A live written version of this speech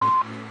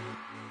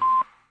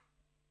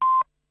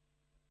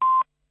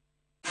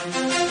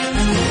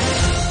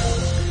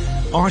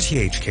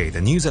RTHK, the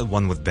news at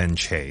 1 with Ben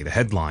Che. The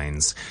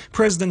headlines.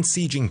 President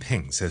Xi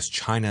Jinping says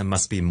China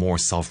must be more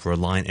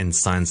self-reliant in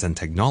science and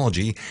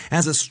technology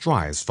as it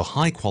strives for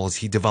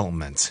high-quality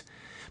development.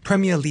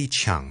 Premier Li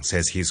Qiang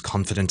says he is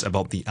confident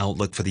about the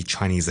outlook for the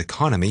Chinese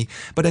economy,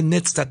 but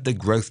admits that the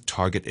growth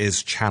target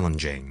is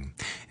challenging.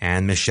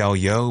 And Michelle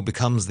Yeoh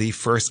becomes the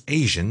first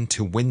Asian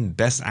to win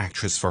Best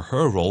Actress for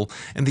her role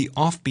in the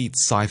offbeat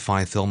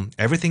sci-fi film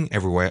Everything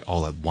Everywhere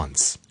All at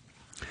Once.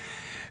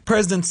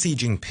 President Xi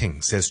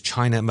Jinping says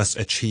China must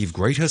achieve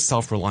greater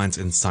self-reliance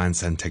in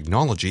science and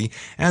technology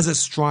as it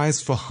strives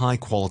for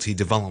high-quality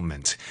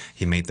development.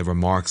 He made the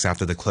remarks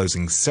after the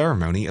closing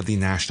ceremony of the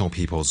National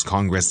People's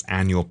Congress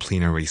annual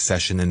plenary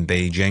session in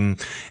Beijing,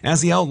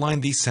 as he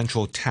outlined the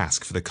central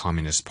task for the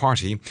Communist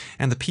Party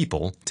and the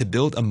people to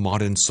build a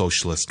modern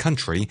socialist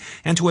country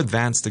and to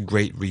advance the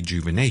great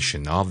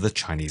rejuvenation of the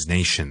Chinese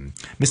nation.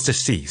 Mr.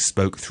 Xi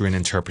spoke through an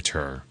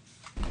interpreter.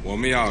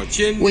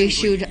 We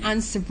should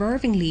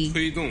unswervingly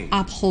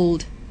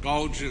uphold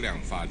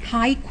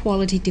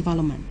high-quality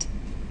development.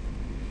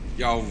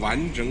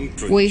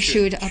 We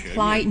should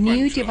apply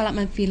new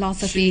development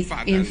philosophy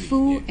in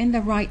full and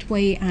the right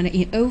way and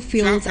in all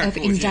fields of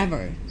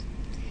endeavor.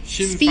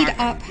 Speed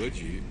up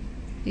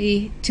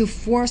to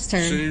foster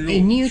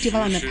a new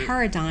development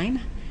paradigm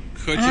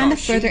and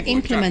further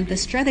implement the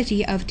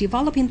strategy of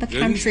developing the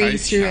country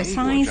through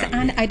science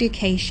and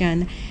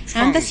education,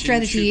 and the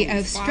strategy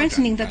of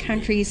strengthening the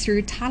country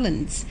through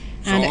talents,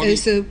 and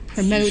also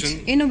promote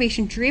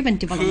innovation-driven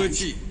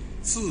development.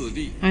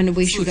 And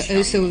we should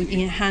also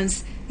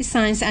enhance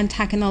science and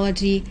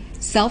technology,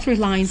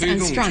 self-reliance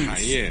and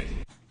strengths.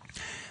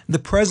 The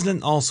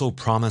president also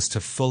promised to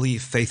fully,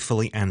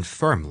 faithfully and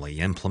firmly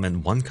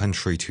implement one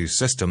country, two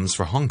systems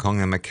for Hong Kong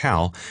and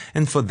Macau,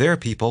 and for their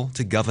people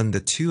to govern the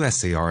two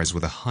SARs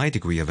with a high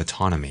degree of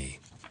autonomy.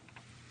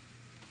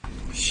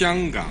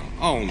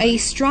 A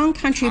strong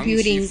country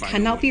building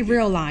cannot be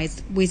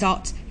realized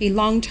without a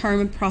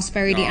long-term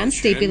prosperity and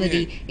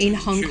stability in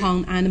Hong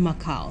Kong and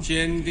Macau.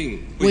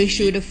 We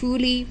should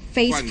fully,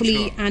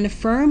 faithfully and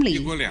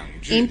firmly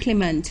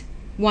implement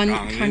one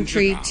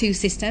country, two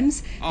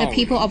systems, the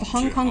people of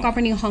Hong Kong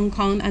governing Hong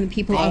Kong and the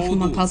people of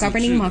Macau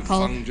governing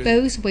Macau,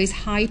 both with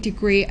high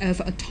degree of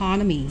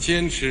autonomy. It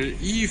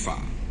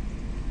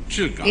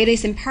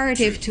is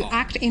imperative to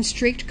act in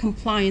strict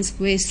compliance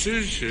with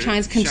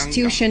China's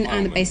constitution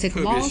and basic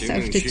laws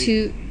of the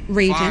two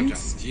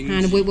regions,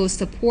 and we will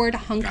support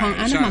Hong Kong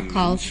and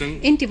Macau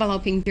in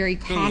developing their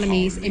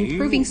economies,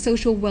 improving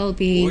social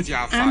well-being,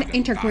 and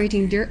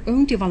integrating their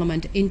own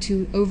development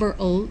into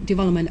overall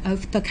development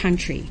of the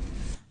country.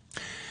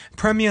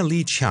 Premier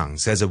Li Qiang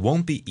says it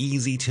won't be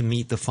easy to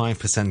meet the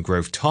 5%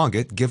 growth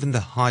target given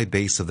the high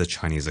base of the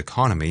Chinese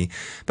economy,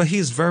 but he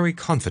is very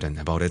confident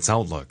about its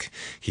outlook.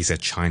 He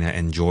said China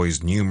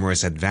enjoys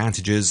numerous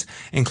advantages,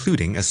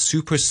 including a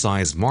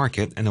supersized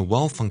market and a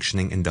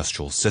well-functioning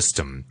industrial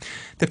system.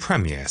 The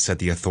premier said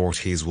the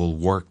authorities will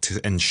work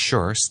to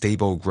ensure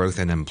stable growth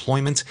and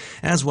employment,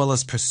 as well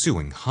as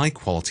pursuing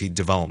high-quality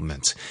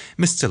development.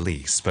 Mr.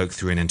 Li spoke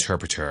through an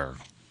interpreter.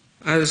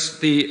 As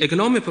the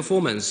economic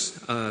performance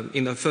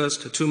in the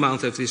first 2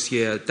 months of this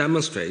year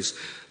demonstrates,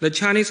 the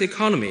Chinese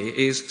economy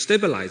is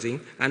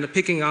stabilizing and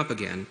picking up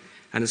again,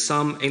 and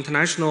some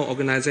international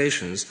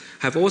organizations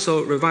have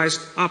also revised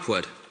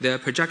upward their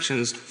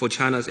projections for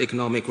China's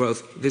economic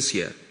growth this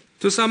year.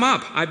 To sum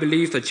up, I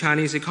believe the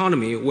Chinese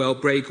economy will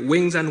break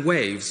winds and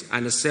waves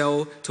and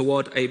sail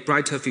toward a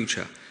brighter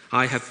future.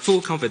 I have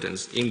full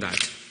confidence in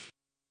that.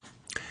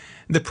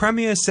 The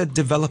premier said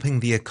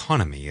developing the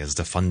economy is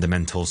the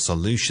fundamental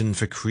solution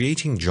for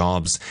creating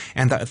jobs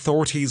and that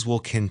authorities will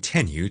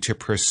continue to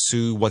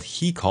pursue what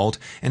he called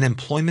an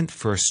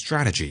employment-first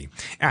strategy,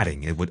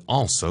 adding it would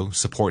also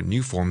support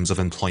new forms of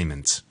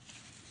employment.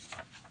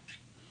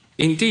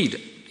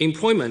 Indeed,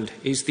 employment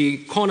is the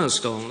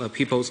cornerstone of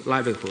people's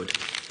livelihood,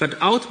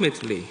 but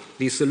ultimately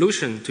the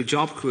solution to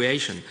job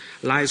creation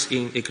lies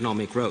in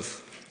economic growth.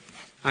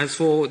 As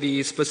for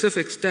the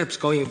specific steps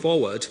going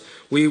forward,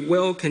 we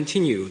will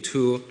continue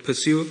to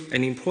pursue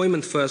an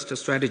employment-first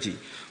strategy.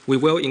 We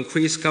will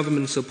increase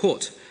government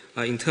support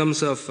in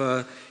terms of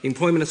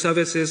employment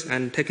services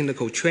and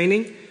technical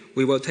training.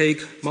 We will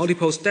take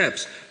multiple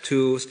steps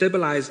to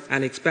stabilize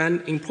and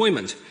expand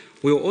employment.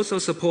 We will also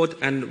support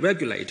and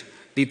regulate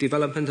the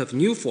development of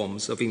new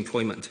forms of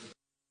employment.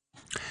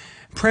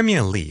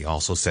 Premier Li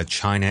also said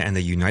China and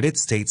the United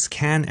States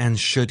can and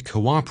should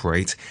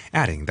cooperate,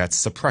 adding that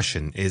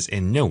suppression is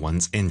in no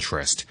one's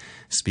interest.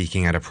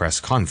 Speaking at a press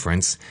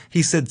conference,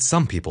 he said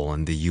some people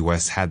in the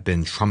U.S. had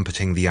been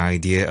trumpeting the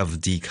idea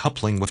of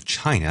decoupling with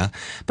China,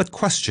 but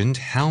questioned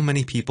how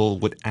many people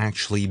would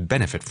actually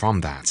benefit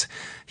from that.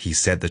 He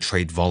said the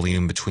trade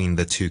volume between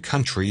the two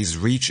countries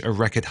reached a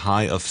record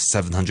high of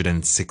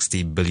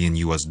 $760 billion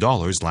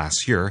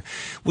last year,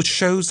 which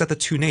shows that the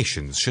two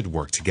nations should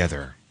work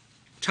together.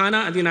 China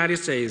and the United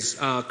States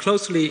are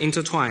closely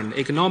intertwined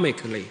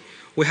economically.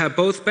 We have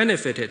both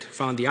benefited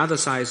from the other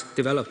side's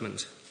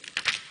development.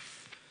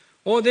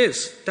 All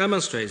this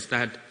demonstrates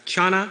that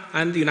China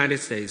and the United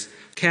States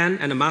can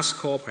and must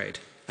cooperate,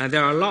 and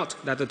there are a lot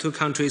that the two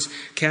countries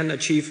can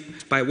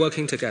achieve by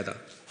working together.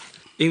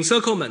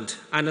 Encirclement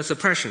and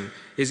suppression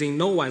is in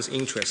no one's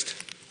interest.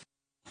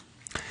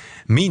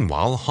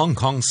 Meanwhile, Hong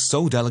Kong's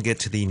sole delegate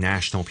to the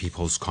National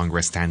People's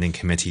Congress Standing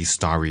Committee,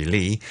 Starry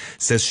Lee,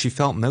 says she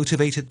felt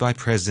motivated by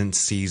President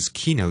Xi's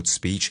keynote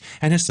speech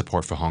and his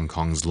support for Hong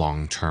Kong's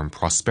long-term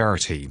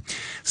prosperity.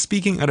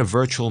 Speaking at a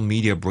virtual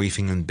media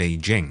briefing in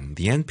Beijing,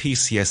 the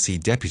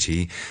NPCSC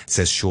deputy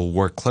says she'll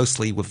work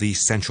closely with the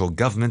central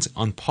government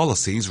on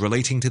policies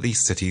relating to the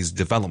city's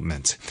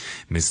development.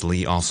 Ms.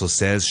 Lee also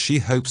says she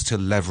hopes to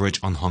leverage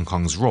on Hong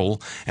Kong's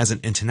role as an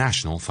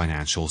international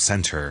financial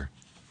center.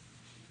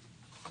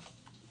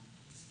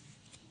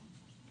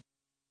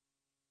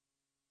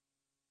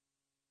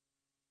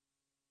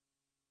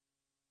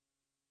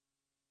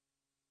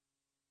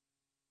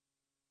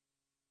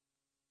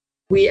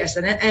 We as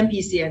an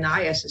NPC and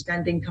I as a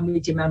standing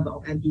committee member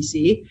of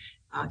NPC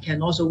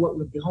can also work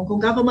with the Hong Kong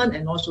government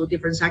and also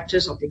different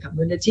sectors of the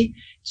community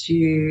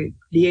to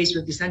liaise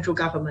with the central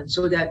government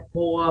so that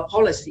more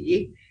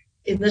policy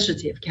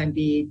initiative can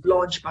be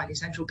launched by the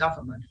central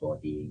government for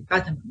the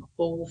betterment of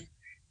both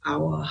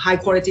our high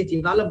quality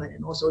development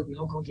and also the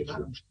Hong Kong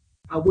development.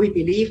 We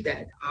believe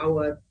that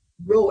our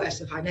role as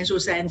a financial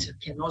center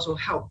can also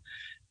help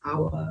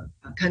our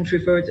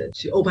country further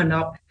to open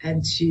up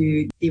and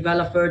to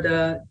develop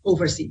further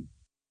overseas.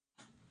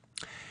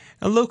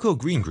 A local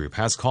green group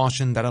has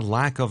cautioned that a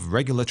lack of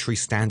regulatory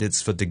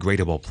standards for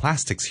degradable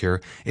plastics here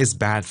is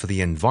bad for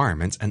the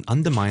environment and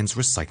undermines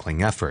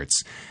recycling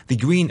efforts. The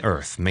Green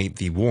Earth made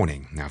the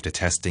warning after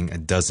testing a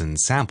dozen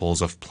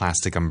samples of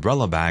plastic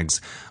umbrella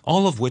bags,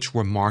 all of which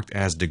were marked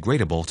as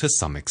degradable to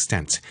some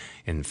extent.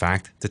 In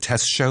fact, the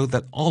tests showed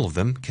that all of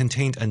them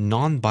contained a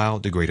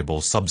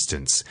non-biodegradable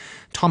substance.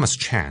 Thomas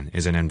Chan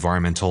is an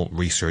environmental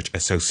research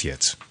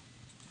associate.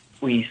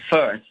 We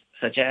first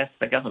suggest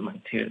the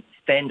government to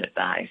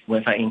standardize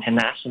with an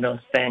international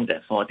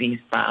standard for these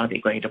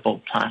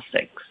biodegradable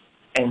plastics.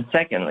 And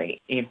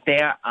secondly, if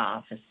there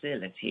are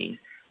facilities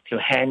to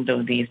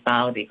handle these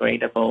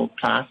biodegradable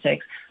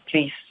plastics,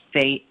 please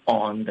state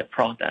on the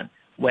product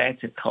where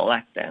to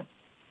collect them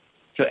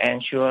to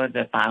ensure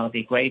the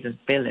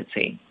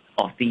biodegradability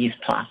of these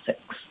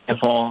plastics and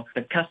for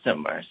the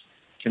customers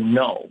to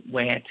know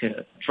where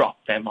to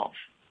drop them off.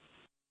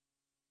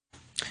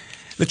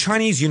 The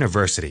Chinese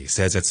university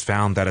says it's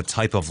found that a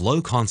type of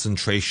low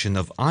concentration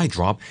of eye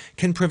drop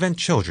can prevent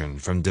children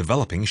from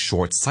developing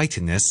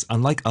short-sightedness,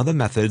 unlike other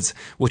methods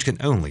which can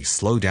only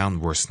slow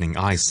down worsening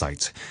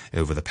eyesight.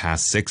 Over the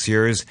past 6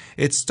 years,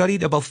 it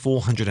studied about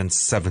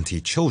 470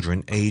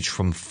 children aged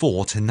from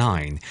 4 to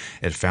 9.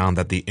 It found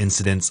that the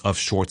incidence of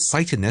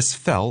short-sightedness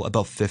fell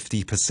about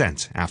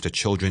 50% after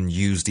children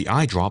used the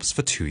eye drops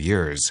for 2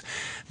 years.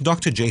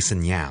 Dr.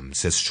 Jason Yam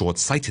says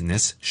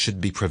short-sightedness should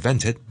be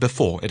prevented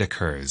before it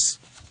occurs.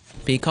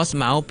 Because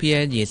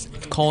myopia is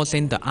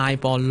causing the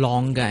eyeball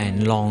longer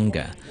and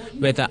longer.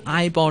 With the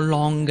eyeball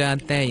longer,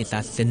 there is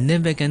a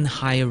significant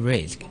higher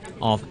risk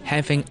of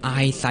having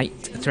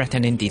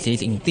eyesight-threatening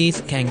disease.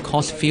 This can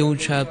cause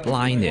future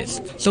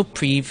blindness. So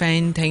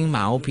preventing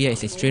myopia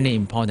is extremely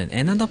important.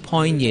 Another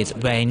point is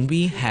when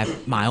we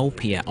have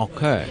myopia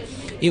occur,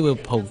 it will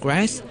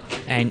progress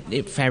and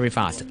it's very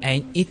fast,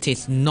 and it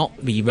is not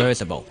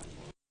reversible.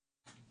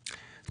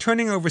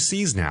 Turning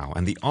overseas now,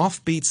 and the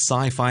offbeat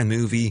sci-fi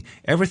movie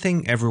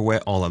Everything Everywhere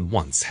All at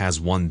Once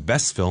has won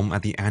Best Film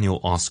at the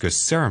annual Oscars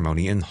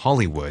ceremony in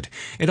Hollywood.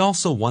 It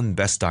also won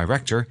Best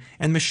Director,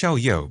 and Michelle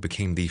Yeoh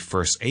became the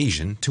first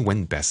Asian to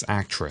win Best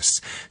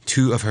Actress.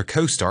 Two of her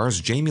co-stars,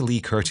 Jamie Lee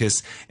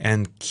Curtis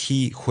and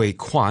Ke Huy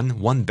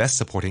Quan, won Best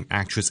Supporting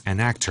Actress and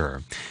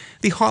Actor.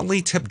 The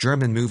hotly tipped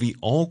German movie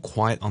All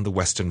Quiet on the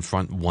Western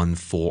Front won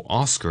 4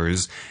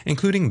 Oscars,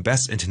 including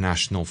Best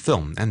International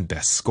Film and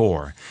Best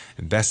Score.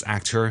 Best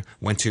Actor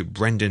went to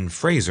Brendan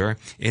Fraser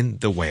in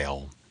The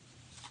Whale.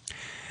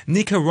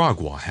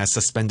 Nicaragua has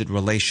suspended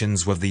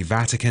relations with the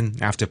Vatican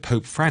after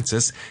Pope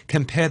Francis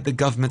compared the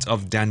government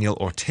of Daniel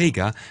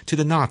Ortega to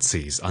the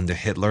Nazis under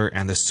Hitler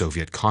and the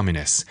Soviet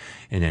communists.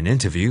 In an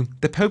interview,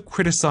 the Pope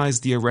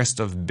criticized the arrest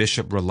of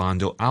Bishop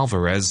Rolando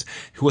Alvarez,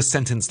 who was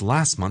sentenced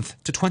last month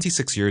to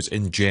 26 years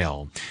in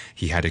jail.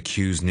 He had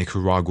accused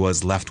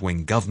Nicaragua's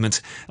left-wing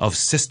government of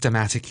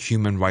systematic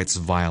human rights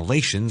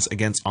violations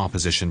against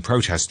opposition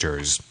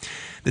protesters.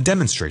 The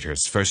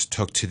demonstrators first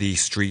took to the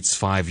streets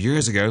 5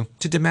 years ago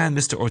to demand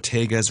Mr.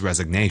 Ortega's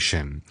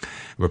resignation.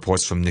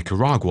 Reports from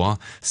Nicaragua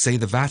say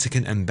the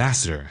Vatican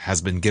ambassador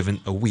has been given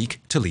a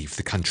week to leave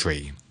the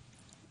country.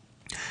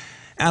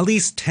 At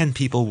least 10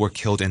 people were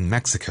killed in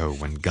Mexico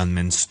when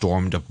gunmen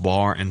stormed a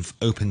bar and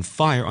opened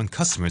fire on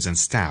customers and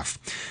staff.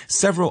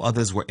 Several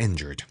others were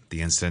injured.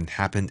 The incident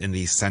happened in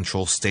the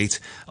central state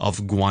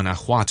of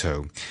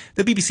Guanajuato.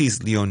 The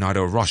BBC's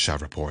Leonardo Rocha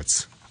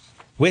reports.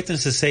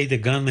 Witnesses say the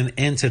gunman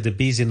entered the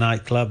busy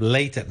nightclub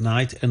late at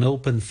night and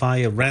opened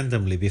fire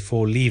randomly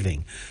before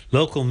leaving.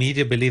 Local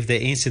media believe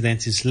the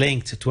incident is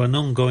linked to an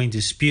ongoing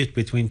dispute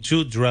between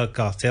two drug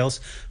cartels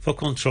for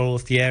control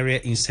of the area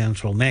in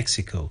central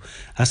Mexico.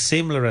 A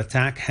similar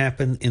attack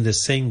happened in the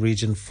same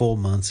region 4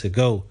 months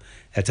ago.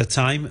 At the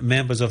time,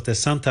 members of the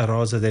Santa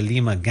Rosa de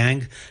Lima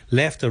gang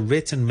left a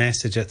written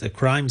message at the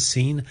crime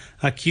scene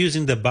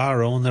accusing the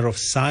bar owner of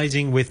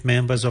siding with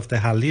members of the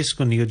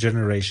Jalisco New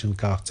Generation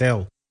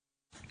cartel.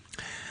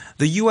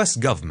 The U.S.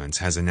 government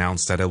has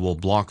announced that it will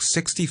block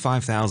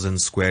 65,000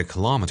 square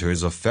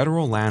kilometers of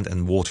federal land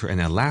and water in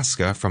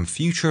Alaska from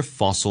future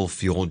fossil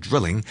fuel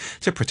drilling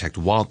to protect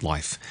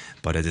wildlife.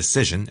 But a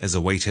decision is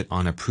awaited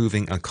on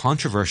approving a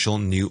controversial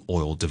new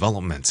oil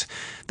development.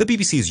 The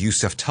BBC's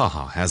Youssef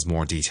Taha has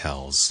more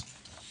details.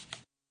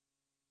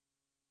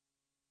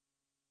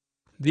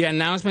 The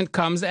announcement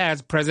comes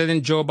as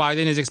President Joe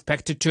Biden is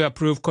expected to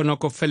approve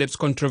ConocoPhillips'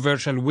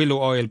 controversial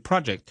Willow Oil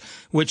project,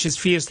 which is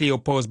fiercely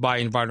opposed by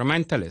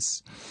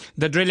environmentalists.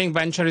 The drilling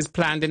venture is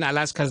planned in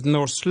Alaska's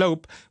North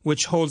Slope,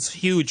 which holds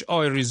huge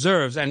oil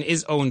reserves and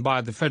is owned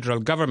by the federal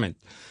government.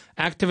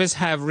 Activists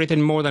have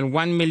written more than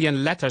 1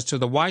 million letters to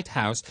the White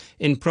House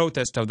in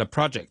protest of the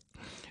project.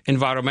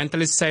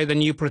 Environmentalists say the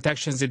new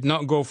protections did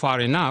not go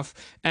far enough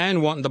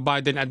and want the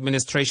Biden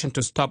administration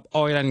to stop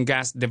oil and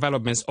gas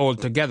developments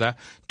altogether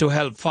to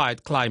help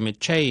fight climate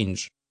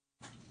change.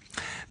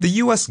 The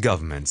U.S.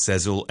 government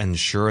says it will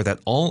ensure that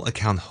all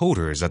account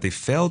holders at the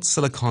failed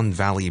Silicon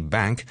Valley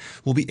Bank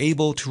will be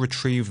able to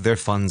retrieve their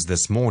funds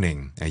this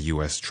morning. A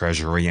U.S.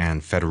 Treasury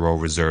and Federal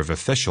Reserve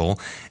official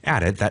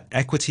added that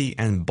equity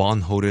and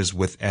bond holders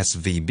with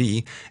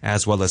SVB,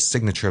 as well as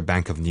Signature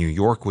Bank of New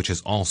York, which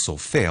has also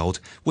failed,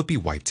 would be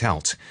wiped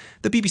out.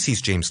 The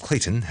BBC's James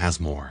Clayton has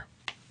more.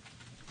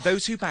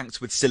 Those who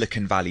banked with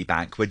Silicon Valley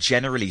Bank were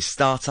generally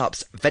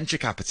startups, venture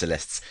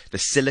capitalists, the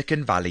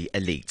Silicon Valley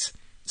elite.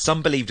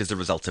 Some believed as a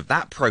result of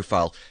that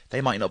profile,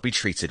 they might not be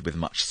treated with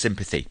much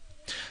sympathy.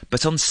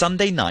 But on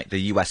Sunday night, the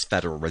US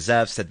Federal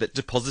Reserve said that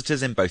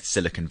depositors in both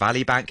Silicon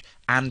Valley Bank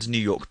and New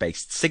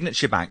York-based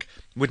Signature Bank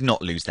would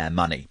not lose their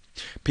money.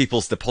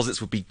 People's deposits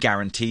would be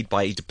guaranteed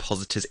by a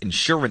depositor's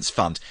insurance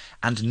fund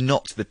and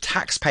not the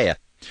taxpayer.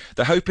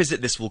 The hope is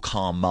that this will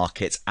calm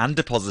markets and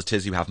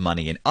depositors who have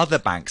money in other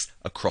banks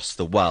across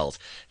the world.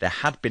 There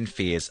had been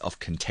fears of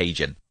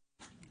contagion.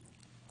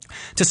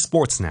 To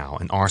sports now,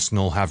 and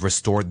Arsenal have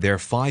restored their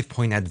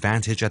 5-point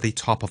advantage at the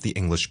top of the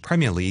English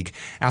Premier League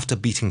after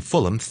beating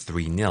Fulham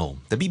 3-0.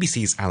 The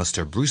BBC's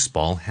Alistair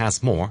Bruceball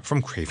has more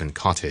from Craven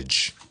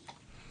Cottage.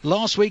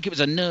 Last week it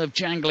was a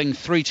nerve-jangling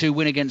 3-2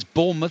 win against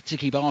Bournemouth to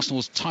keep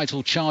Arsenal's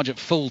title charge at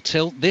full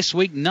tilt. This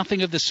week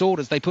nothing of the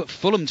sort as they put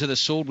Fulham to the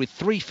sword with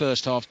 3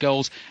 first-half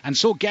goals and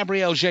saw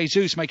Gabriel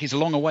Jesus make his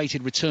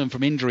long-awaited return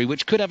from injury,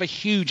 which could have a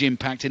huge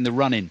impact in the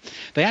run-in.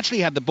 They actually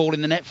had the ball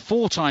in the net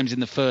 4 times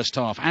in the first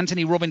half.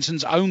 Anthony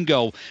Robinson's own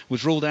goal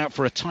was ruled out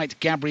for a tight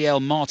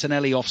Gabriel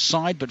Martinelli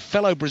offside, but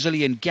fellow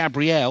Brazilian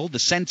Gabriel, the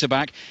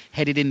centre-back,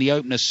 headed in the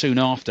opener soon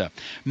after.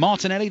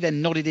 Martinelli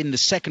then nodded in the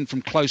second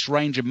from close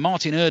range, and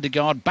Martin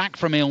Ødegaard, back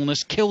from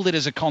illness, killed it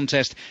as a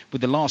contest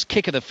with the last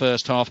kick of the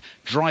first half,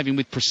 driving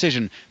with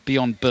precision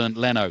beyond Bernd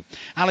Leno.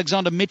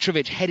 Alexander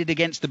Mitrovic headed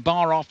against the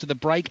bar after the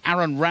break.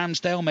 Aaron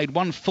Ramsdale made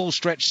one full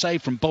stretch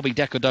save from Bobby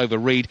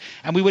Decordova-Reid,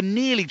 and we were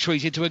nearly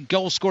treated to a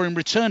goal-scoring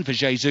return for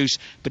Jesus,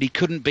 but he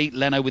couldn't beat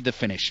Leno with the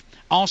finish.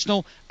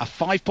 Arsenal are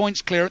 5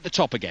 points clear at the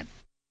top again.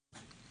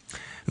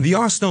 The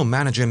Arsenal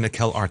manager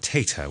Mikel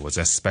Arteta was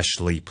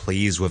especially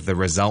pleased with the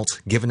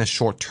result, given a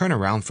short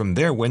turnaround from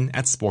their win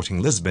at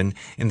Sporting Lisbon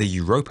in the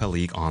Europa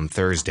League on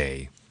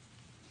Thursday.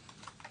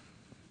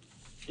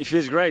 It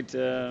feels great.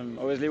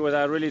 Obviously, it was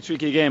a really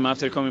tricky game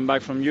after coming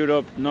back from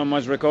Europe. Not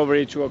much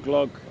recovery, 2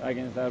 o'clock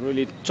against a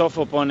really tough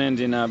opponent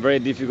in a very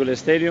difficult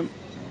stadium.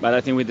 But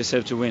I think we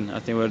deserve to win. I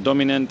think we were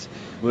dominant,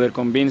 we were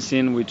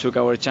convincing, we took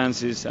our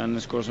chances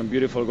and scored some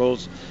beautiful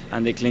goals.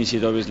 And the clean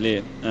sheet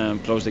obviously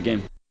closed the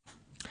game.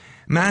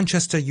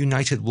 Manchester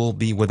United will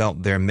be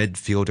without their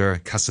midfielder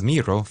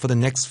Casemiro for the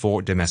next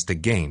 4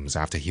 domestic games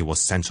after he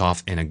was sent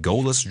off in a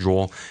goalless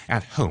draw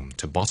at home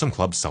to bottom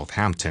club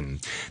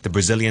Southampton. The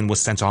Brazilian was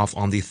sent off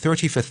on the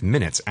 35th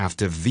minute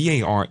after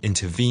VAR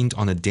intervened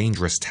on a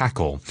dangerous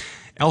tackle.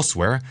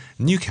 Elsewhere,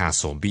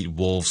 Newcastle beat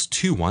Wolves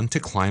 2-1 to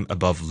climb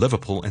above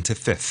Liverpool into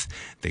 5th.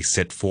 They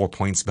sit 4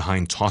 points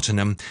behind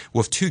Tottenham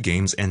with 2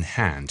 games in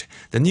hand.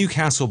 The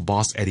Newcastle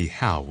boss Eddie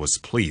Howe was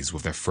pleased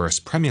with their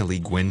first Premier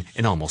League win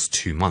in almost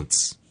 2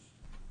 months.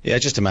 Yeah,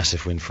 just a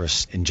massive win for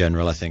us in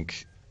general. I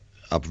think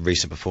our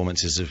recent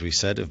performances, as we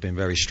said, have been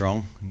very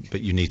strong,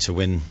 but you need to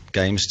win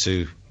games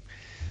to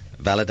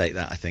validate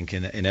that, I think,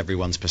 in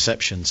everyone's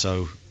perception.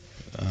 So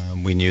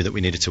we knew that we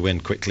needed to win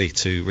quickly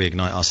to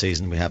reignite our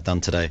season. We have done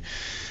today.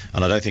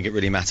 And I don't think it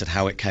really mattered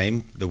how it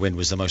came. The win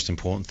was the most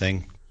important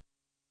thing.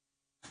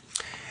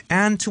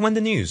 And to end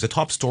the news, the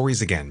top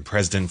stories again.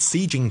 President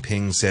Xi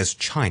Jinping says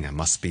China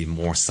must be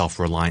more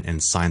self-reliant in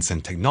science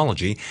and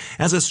technology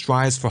as it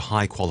strives for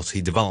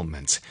high-quality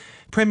development.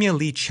 Premier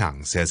Li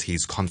Qiang says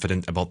he's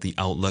confident about the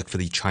outlook for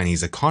the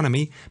Chinese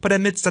economy, but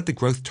admits that the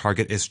growth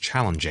target is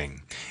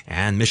challenging.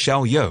 And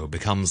Michelle Yeoh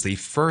becomes the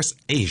first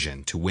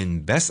Asian to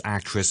win Best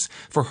Actress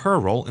for her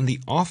role in the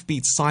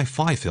offbeat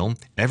sci-fi film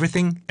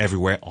Everything,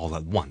 Everywhere, All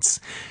at Once.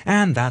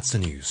 And that's the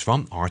news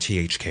from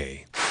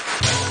RTHK.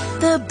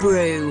 The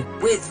Brew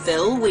with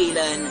Phil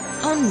Whelan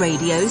on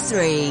Radio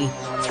 3.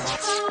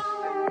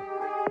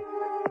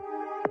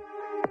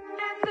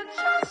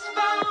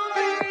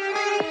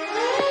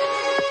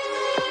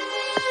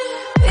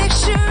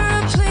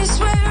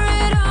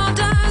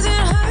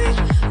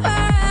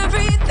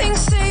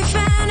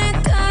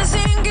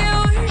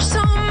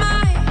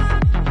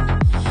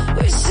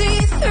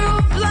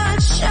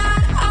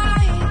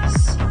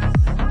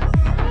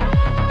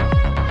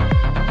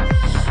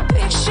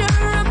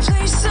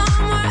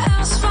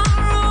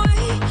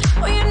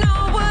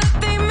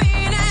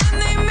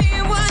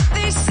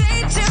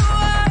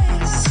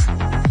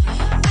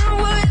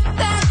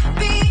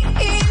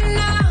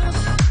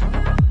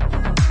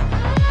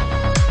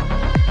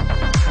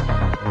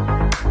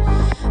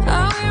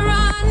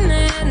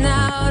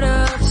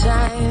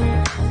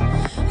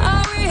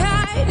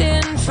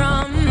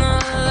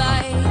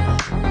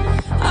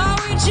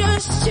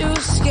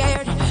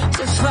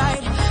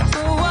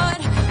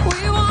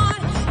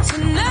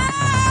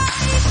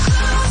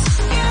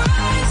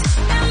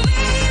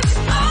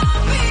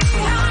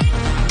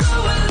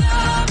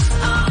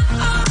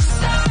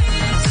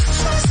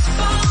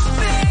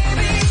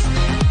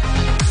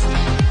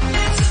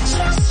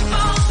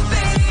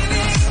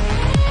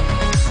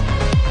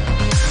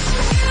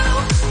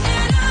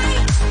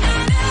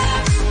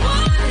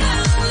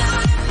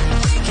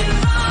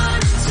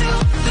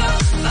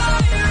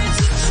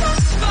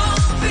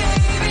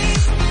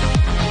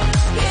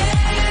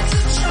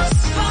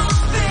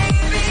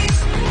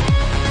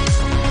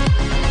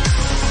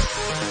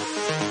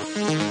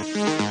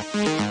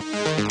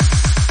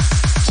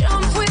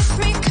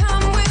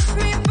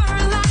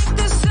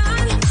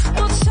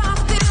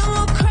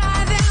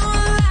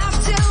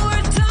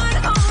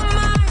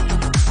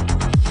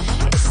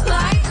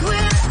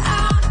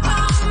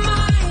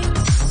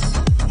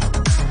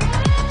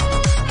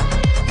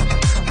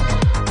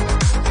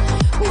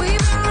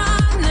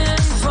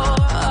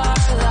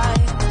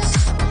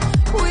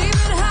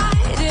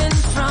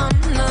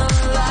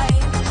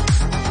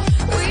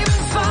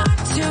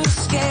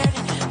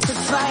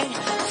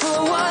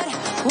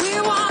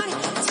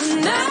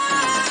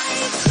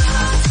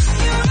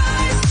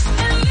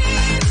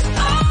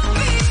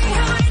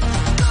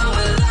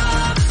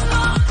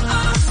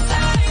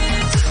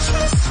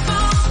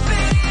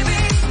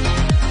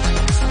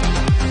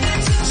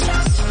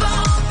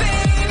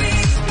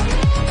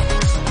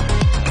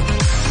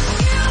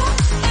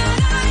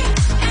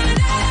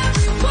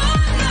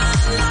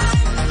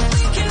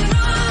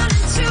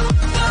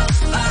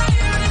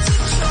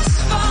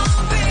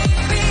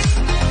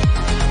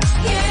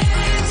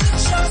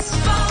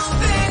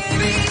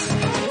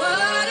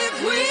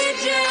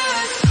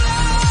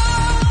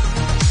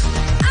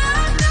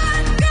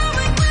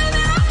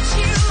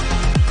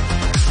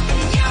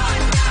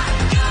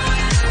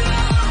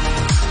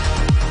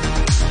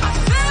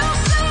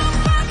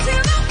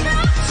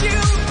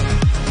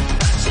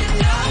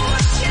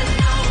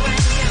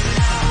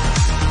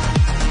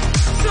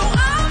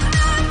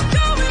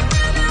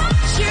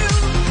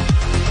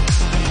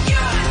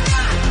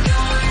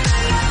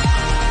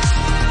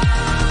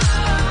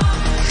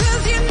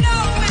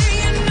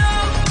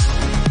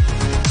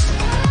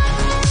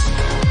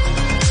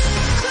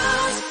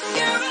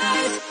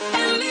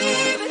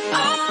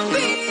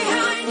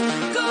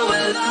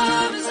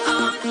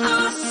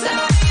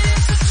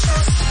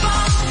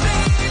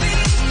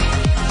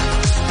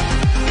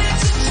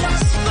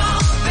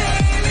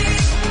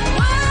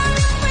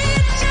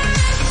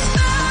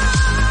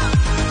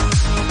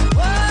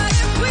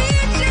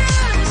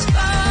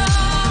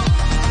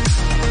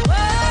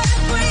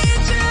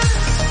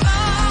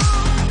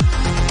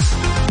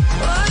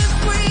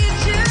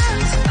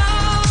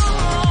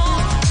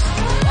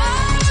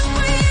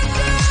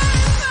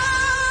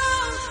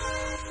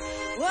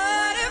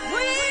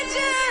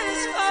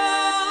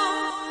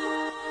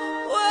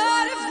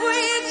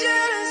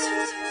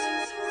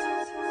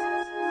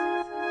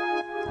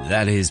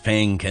 That is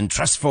Pink and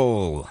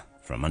Trustful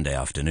from Monday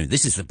afternoon.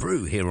 This is The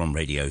Brew here on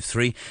Radio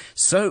 3.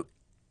 So,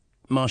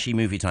 Marshy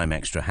Movie Time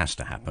Extra has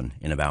to happen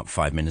in about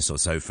 5 minutes or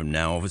so from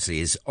now. Obviously,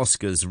 is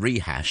Oscar's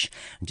rehash.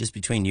 And just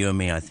between you and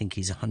me, I think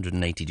he's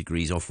 180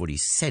 degrees off what he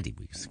said he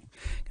was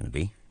going to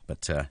be.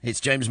 But it's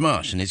James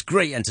Marsh and it's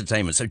great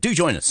entertainment. So do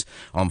join us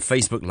on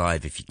Facebook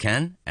Live if you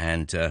can.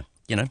 And,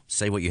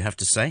 say what you have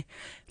to say.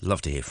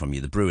 Love to hear from you.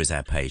 The Brew is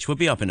our page. We'll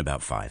be up in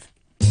about 5.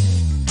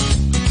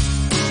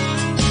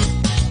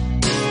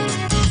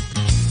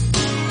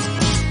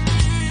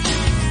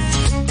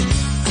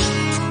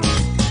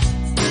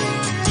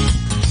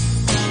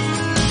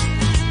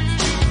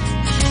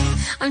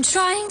 I'm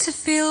trying to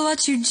feel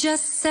what you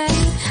just said,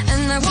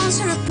 and I want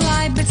to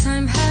reply, but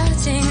I'm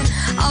hurting.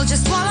 I'll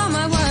just swallow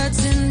my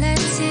words and let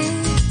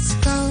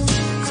it go.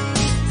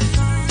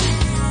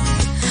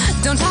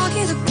 Don't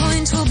argue, the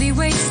point will be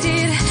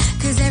wasted.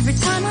 Cause every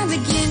time I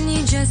begin,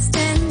 you just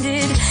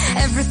ended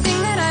everything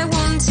that I